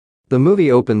The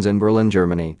movie opens in Berlin,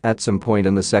 Germany, at some point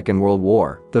in the Second World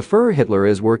War. The Führer Hitler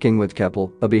is working with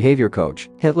Keppel, a behavior coach.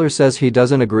 Hitler says he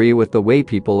doesn't agree with the way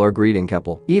people are greeting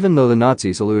Keppel. Even though the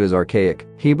Nazi salute is archaic,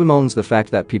 he bemoans the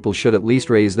fact that people should at least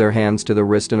raise their hands to the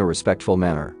wrist in a respectful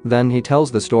manner. Then he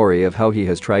tells the story of how he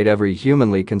has tried every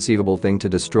humanly conceivable thing to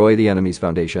destroy the enemy's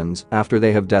foundations after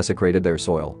they have desecrated their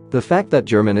soil. The fact that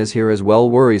German is here as well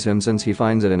worries him since he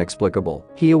finds it inexplicable.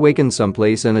 He awakens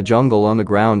someplace in a jungle on the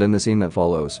ground in the scene that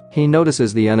follows. He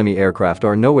notices the enemy aircraft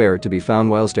are nowhere to be found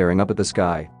while staring up at the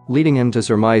sky, leading him to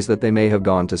surmise that they may have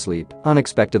gone to sleep.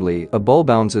 Unexpectedly, a ball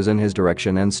bounces in his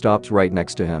direction and stops right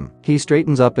next to him. He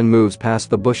straightens up and moves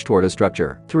past the bush toward a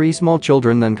structure. 3 small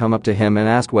children then come up to him and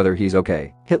ask whether he's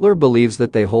okay. Hitler believes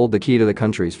that they hold the key to the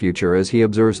country's future as he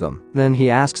observes them. Then he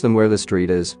asks them where the street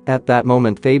is. At that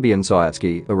moment, Fabian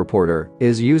Sawatzky, a reporter,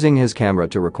 is using his camera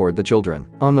to record the children.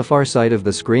 On the far side of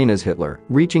the screen is Hitler.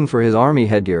 Reaching for his army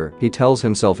headgear, he tells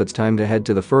himself it's time to head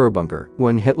to the Führer bunker.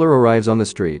 When Hitler arrives on the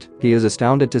street, he is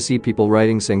astounded to see people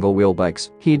riding single-wheel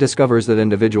bikes. He discovers that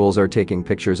individuals are taking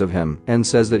pictures of him and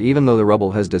says that even though the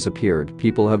rubble has disappeared,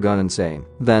 people have gone insane.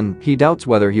 Then, he doubts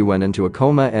whether he went into a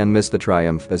coma and missed the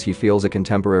triumph as he feels a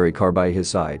contemporary car by his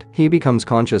side. He becomes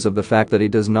conscious of the fact that he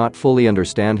does not fully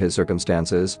understand his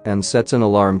circumstances and sets an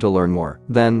alarm to learn more.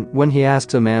 Then, when he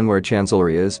asks a man where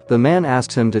Chancellery is, the man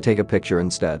asks him to take a picture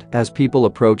instead. As people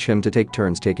approach him to take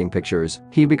turns taking pictures,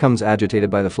 he becomes agitated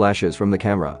by the flashes from the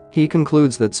camera. He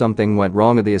concludes that something went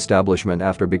wrong at the establishment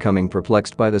after becoming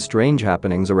perplexed by the strange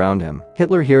happenings around him.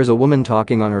 Hitler hears a woman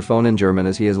talking on her phone in German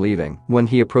as he is leaving. When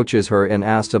he approaches her and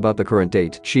asks about the current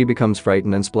date, she becomes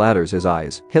frightened and splatters his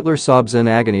eyes. Hitler sobs in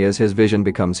agony as his vision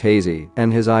becomes hazy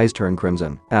and his eyes turn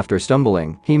crimson. After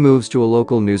stumbling, he moves to a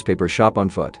local newspaper shop on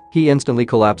foot. He instantly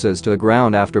collapses to the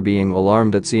ground after being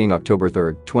alarmed at seeing October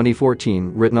 3,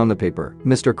 2014 written on the paper.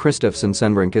 Mr. Christoph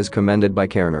Senbrink is commended by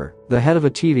Kerner, the head of a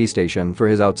TV station, for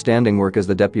his outstanding work as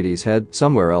the deputy's head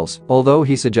somewhere else. Although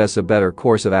he suggests a better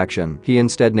course of action, he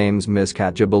instead names Miss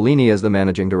Katja Bellini as the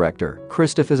managing director.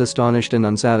 Christoph is astonished and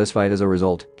unsatisfied as a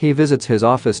result. He visits his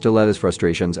office to let his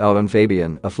frustrations out on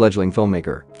Fabian, a fledgling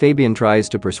filmmaker. Fabian tries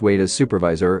to persuade his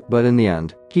supervisor, but in the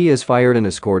end, he is fired and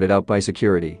escorted out by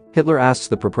security. Hitler asks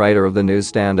the proprietor of the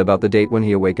newsstand about the date when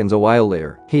he awakens a while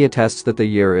later. He attests that the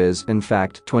year is, in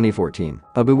fact, 2014.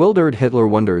 A bewildered Hitler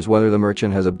wonders whether the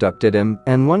merchant has abducted him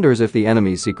and wonders if the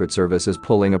enemy's secret service is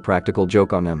pulling a practical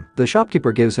joke on him. The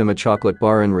shopkeeper gives him a chocolate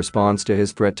bar in response to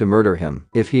his threat to murder him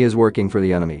if he is working for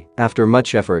the enemy. After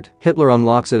much effort, Hitler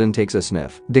unlocks it and takes a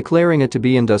sniff. Declaring it to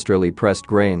be industrially pressed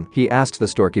grain, he asks the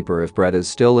storekeeper if bread is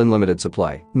still in limited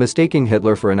supply. Mistaking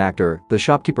Hitler for an actor, the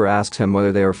shopkeeper asks him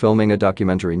whether they are filming a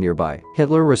documentary nearby.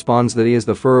 Hitler responds that he is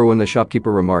the Führer when the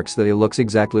shopkeeper remarks that he looks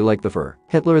exactly like the Führer.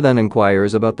 Hitler then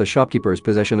inquires about the shopkeeper's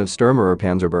possession of Sturmer or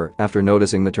Panzerbeer after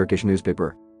noticing the Turkish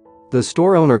newspaper. The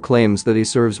store owner claims that he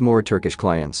serves more Turkish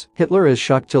clients. Hitler is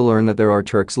shocked to learn that there are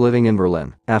Turks living in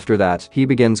Berlin. After that, he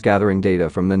begins gathering data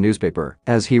from the newspaper.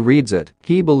 As he reads it,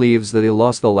 he believes that he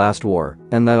lost the last war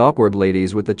and that awkward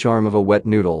ladies with the charm of a wet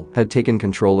noodle had taken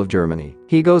control of Germany.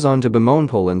 He goes on to bemoan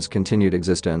Poland's continued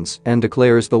existence and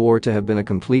declares the war to have been a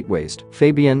complete waste.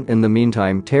 Fabian, in the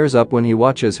meantime, tears up when he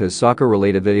watches his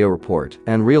soccer-related video report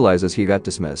and realizes he got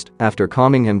dismissed. After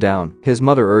calming him down, his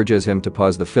mother urges him to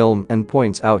pause the film and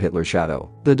points out Hitler's shadow.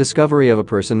 The discovery of a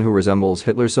person who resembles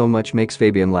Hitler so much makes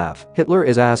Fabian laugh. Hitler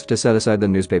is asked to set aside the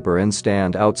newspaper and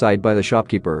stand outside by the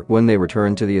shopkeeper when they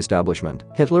return to the establishment.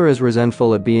 Hitler is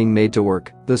resentful at being made to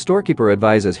work. The storekeeper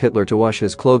advises Hitler to wash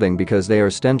his clothing because they are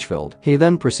stench-filled. He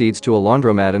then proceeds to a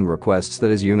laundromat and requests that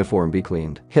his uniform be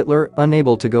cleaned. Hitler,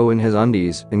 unable to go in his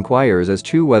undies, inquires as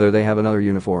to whether they have another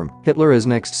uniform. Hitler is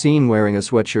next seen wearing a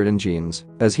sweatshirt and jeans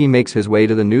as he makes his way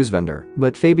to the news vendor,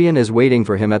 but Fabian is waiting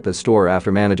for him at the store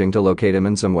after managing to locate him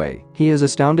in some way. He is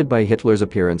astounded by Hitler's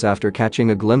appearance after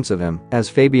catching a glimpse of him. As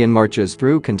Fabian marches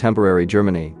through contemporary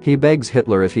Germany, he begs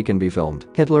Hitler if he can be filmed.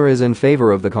 Hitler is in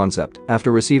favor of the concept.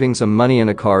 After receiving some money in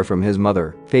a car from his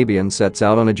mother, Fabian sets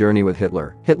out on a journey with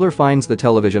Hitler. Hitler finds the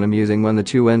television amusing when the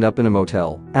two end up in a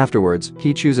motel. Afterwards,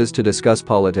 he chooses to discuss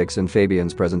politics in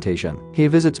Fabian's presentation. He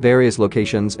visits various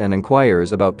locations and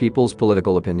inquires about people's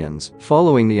political opinions.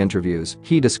 Following the interviews,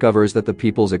 he discovers that the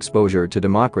people's exposure to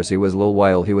democracy was low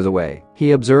while he was was away.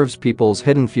 He observes people's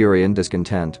hidden fury and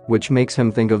discontent, which makes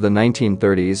him think of the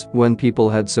 1930s when people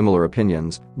had similar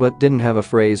opinions but didn't have a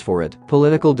phrase for it.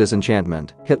 Political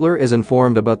disenchantment. Hitler is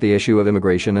informed about the issue of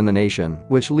immigration in the nation,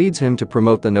 which leads him to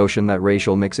promote the notion that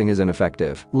racial mixing is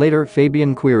ineffective. Later,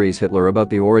 Fabian queries Hitler about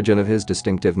the origin of his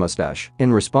distinctive mustache.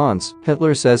 In response,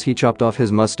 Hitler says he chopped off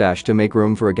his mustache to make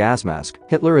room for a gas mask.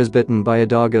 Hitler is bitten by a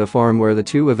dog at a farm where the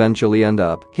two eventually end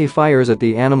up. He fires at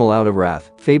the animal out of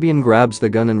wrath. Fabian grabs the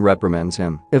gun and reprimands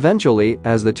him. Eventually,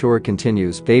 as the tour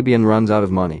continues, Fabian runs out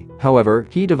of money. However,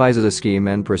 he devises a scheme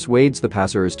and persuades the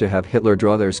passers to have Hitler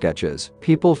draw their sketches.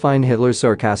 People find Hitler's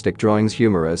sarcastic drawings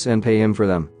humorous and pay him for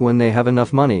them. When they have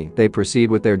enough money, they proceed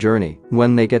with their journey.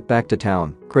 When they get back to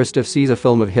town, Christoph sees a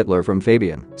film of Hitler from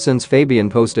Fabian. Since Fabian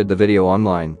posted the video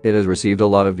online, it has received a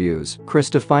lot of views.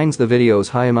 Christoph finds the video's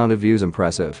high amount of views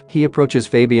impressive. He approaches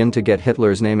Fabian to get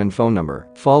Hitler's name and phone number.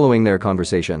 Following their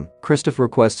conversation, Christoph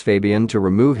requests Fabian to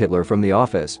remove Hitler from the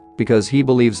office because he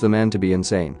believes the man to be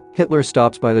insane. Hitler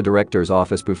stops by the director's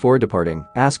office before departing,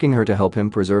 asking her to help him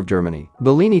preserve Germany.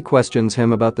 Bellini questions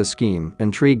him about the scheme,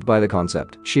 intrigued by the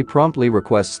concept. She promptly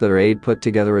requests that her aide put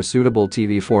together a suitable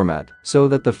TV format so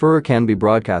that the fur can be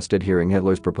broadcasted hearing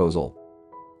Hitler's proposal.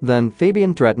 Then,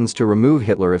 Fabian threatens to remove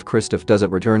Hitler if Christoph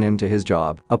doesn't return him to his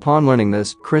job. Upon learning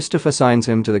this, Christoph assigns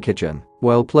him to the kitchen,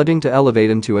 while pledging to elevate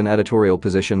into an editorial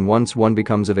position once one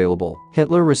becomes available.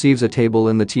 Hitler receives a table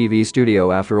in the TV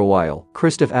studio after a while.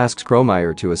 Christoph asks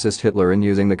Kromayer to assist Hitler in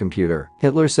using the computer.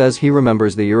 Hitler says he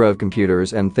remembers the era of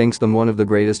computers and thinks them one of the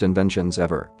greatest inventions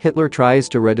ever. Hitler tries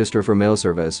to register for mail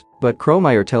service, but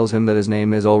Kromayer tells him that his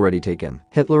name is already taken.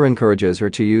 Hitler encourages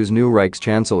her to use New Reich's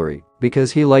chancellery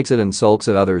because he likes it and sulks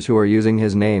at others who are using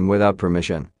his name without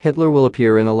permission. Hitler will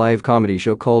appear in a live comedy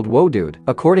show called Whoa Dude.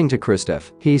 According to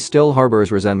Christoph, he still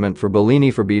harbors resentment for Bellini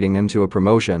for beating him to a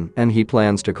promotion, and he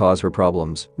plans to cause her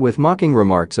problems. With mocking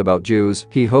remarks about Jews,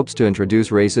 he hopes to introduce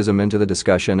racism into the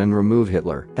discussion and remove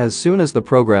Hitler. As soon as the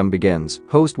program begins,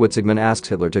 host Witzigmann asks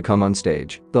Hitler to come on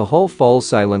stage. The hall falls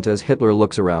silent as Hitler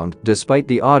looks around, despite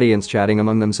the audience chatting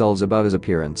among themselves about his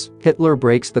appearance. Hitler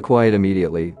breaks the quiet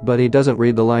immediately, but he doesn't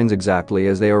read the lines exactly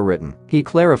as they are written. He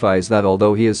clarifies that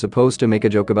although he is supposed to make a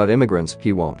joke about immigrants,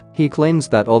 he won't. He claims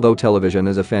that although television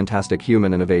is a fantastic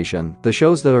human innovation, the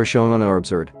shows that are shown on are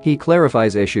absurd. He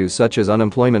clarifies issues such as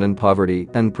unemployment and poverty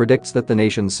and predicts that the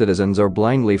nation's citizens are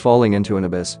blindly falling into an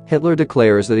abyss. Hitler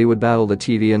declares that he would battle the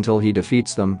TV until he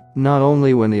defeats them, not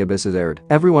only when the abyss is aired.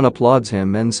 Everyone applauds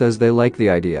him and says they like the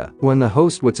idea. When the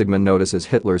host Witzigmann notices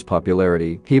Hitler's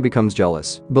popularity, he becomes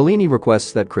jealous. Bellini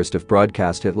requests that Christoph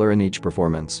broadcast Hitler in each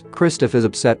performance. Christoph is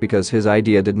upset because his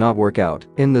idea did not work out.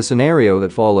 In the scenario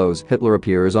that follows, Hitler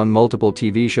appears on multiple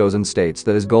TV shows and states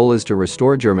that his goal is to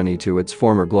restore Germany to its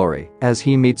former glory. As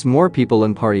he meets more people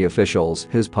and party officials,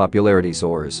 his popularity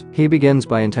soars. He begins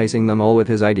by enticing them all with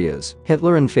his ideas.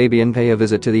 Hitler and Fabian pay a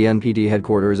visit to the NPD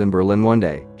headquarters in Berlin one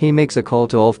day. He makes a call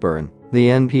to Ulfbern, the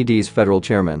NPD's federal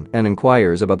chairman, and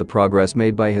inquires about the progress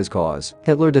made by his cause.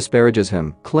 Hitler disparages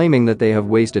him, claiming that they have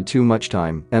wasted too much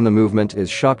time, and the movement is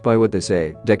shocked by what they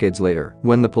say. Decades later,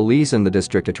 when the police and the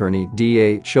district attorney,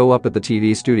 DA, show up at the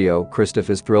TV studio, Christoph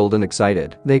is thrilled and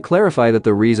excited. They clarify that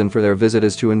the reason for their visit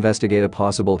is to investigate a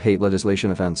possible hate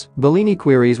legislation offense. Bellini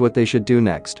queries what they should do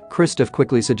next. Christoph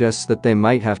quickly suggests that they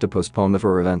might have to postpone the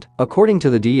fur event. According to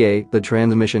the DA, the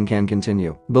transmission can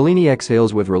continue. Bellini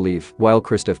exhales with relief, while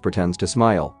Christoph pretends to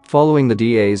smile. Following the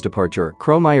DA's departure,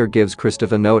 Kromayer gives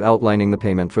Christoph a note outlining the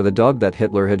payment for the dog that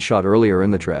Hitler had shot earlier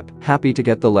in the trip. Happy to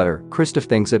get the letter, Christoph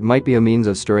thinks it might be a means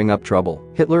of stirring up trouble.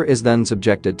 Hitler is then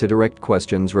subjected to direct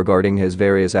questions regarding his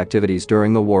various activities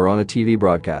during the war on a TV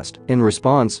broadcast. In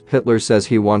response, Hitler says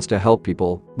he wants to help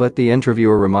people, but the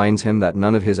interviewer reminds him that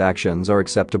none of his actions are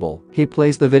acceptable. He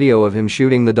plays the video of him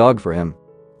shooting the dog for him.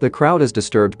 The crowd is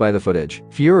disturbed by the footage.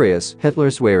 Furious,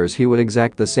 Hitler swears he would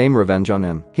exact the same revenge on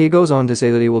him. He goes on to say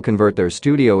that he will convert their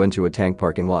studio into a tank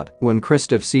parking lot. When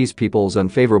Christoph sees people's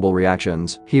unfavorable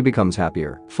reactions, he becomes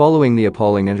happier. Following the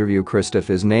appalling interview, Christoph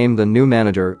is named the new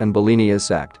manager and Bellini is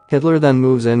sacked. Hitler then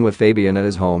moves in with Fabian at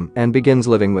his home and begins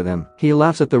living with him. He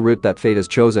laughs at the route that fate has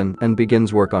chosen and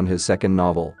begins work on his second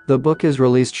novel. The book is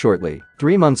released shortly.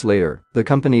 3 months later, the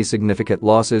company's significant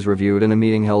loss is reviewed in a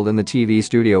meeting held in the TV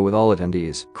studio with all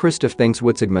attendees. Christoph thinks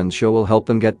Witzigmann's show will help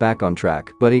them get back on track,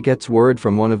 but he gets word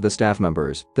from one of the staff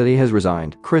members that he has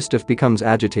resigned. Christoph becomes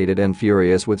agitated and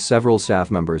furious with several staff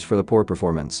members for the poor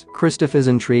performance. Christoph is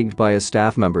intrigued by a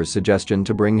staff member's suggestion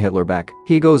to bring Hitler back.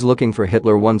 He goes looking for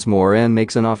Hitler once more and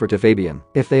makes an offer to Fabian.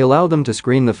 If they allow them to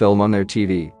screen the film on their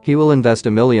TV, he will invest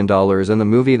 $1 million in the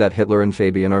movie that Hitler and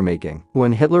Fabian are making.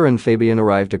 When Hitler and Fabian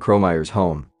arrive to Kromayer's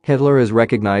home, Hitler is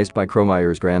recognized by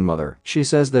Kromeyer's grandmother. She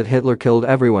says that Hitler killed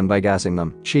everyone by gassing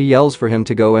them. She yells for him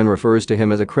to go and refers to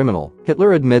him as a criminal.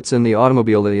 Hitler admits in the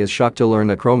automobile that he is shocked to learn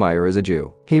that Kromeyer is a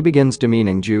Jew. He begins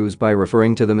demeaning Jews by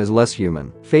referring to them as less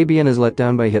human. Fabian is let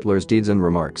down by Hitler's deeds and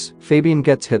remarks. Fabian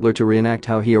gets Hitler to reenact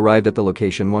how he arrived at the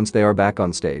location once they are back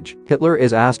on stage. Hitler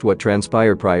is asked what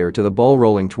transpired prior to the ball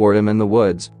rolling toward him in the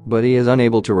woods, but he is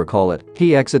unable to recall it.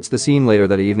 He exits the scene later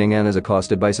that evening and is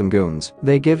accosted by some goons.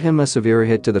 They give him a severe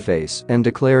hit to the face and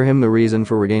declare him the reason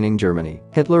for regaining Germany.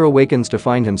 Hitler awakens to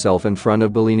find himself in front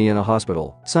of Bellini in a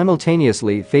hospital.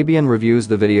 Simultaneously, Fabian reviews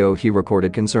the video he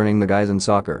recorded concerning the guys in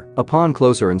soccer. Upon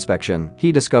closer inspection,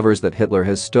 he discovers that Hitler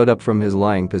has stood up from his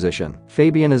lying position.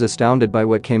 Fabian is astounded by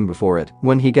what came before it.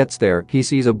 When he gets there, he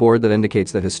sees a board that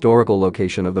indicates the historical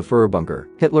location of the fur bunker.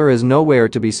 Hitler is nowhere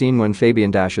to be seen when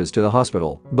Fabian dashes to the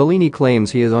hospital. Bellini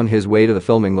claims he is on his way to the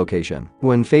filming location.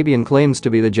 When Fabian claims to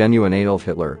be the genuine Adolf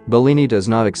Hitler, Bellini does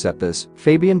not accept this.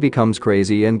 Fabian becomes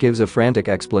crazy and gives a frantic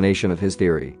explanation of his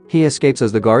theory. He escapes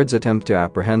as the guards attempt to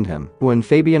apprehend him. When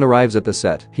Fabian arrives at the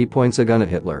set, he points a gun at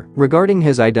Hitler. Regarding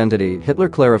his identity, Hitler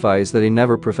clarifies that he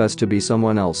never professed to be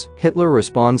someone else. Hitler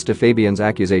responds to Fabian's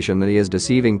accusation that he is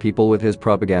deceiving people with his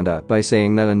propaganda by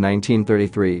saying that in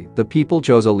 1933, the people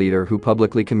chose a leader who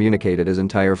publicly communicated his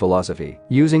entire philosophy.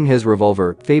 Using his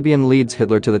revolver, Fabian leads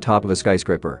Hitler to the top of a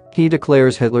skyscraper. He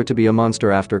declares Hitler to be a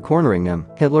monster after cornering him.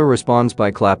 Hitler responds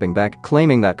by clapping back,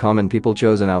 claiming that common people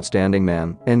chose an outstanding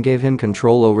man and gave him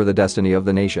control over the destiny of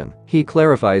the nation. He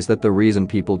clarifies that the reason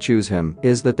people choose him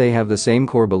is that they have the same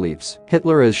core beliefs.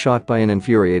 Hitler is shot by an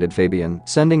infuriated Fabian,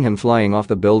 sending him flying off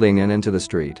the building and into the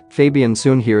street. Fabian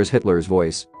soon hears Hitler's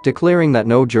voice, declaring that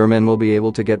no German will be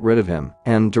able to get rid of him,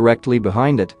 and directly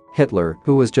behind it, Hitler,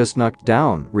 who was just knocked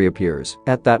down, reappears.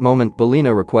 At that moment, Bellini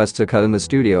requests a cut in the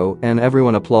studio and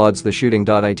everyone applauds the shooting.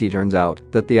 It turns out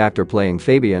that the actor playing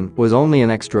Fabian was only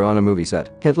an extra on a movie set.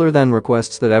 Hitler then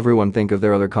requests that everyone think of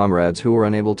their other comrades who were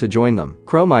unable to join them.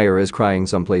 Kromeyer is crying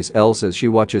someplace else as she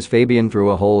watches Fabian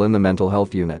through a hole in the mental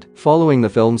health unit. Following the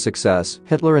film's success,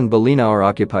 Hitler and Bellini are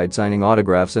occupied signing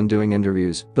autographs and doing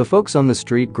interviews. The folks on the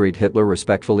street greet Hitler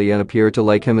respectfully and appear to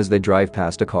like him as they drive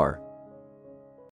past a car.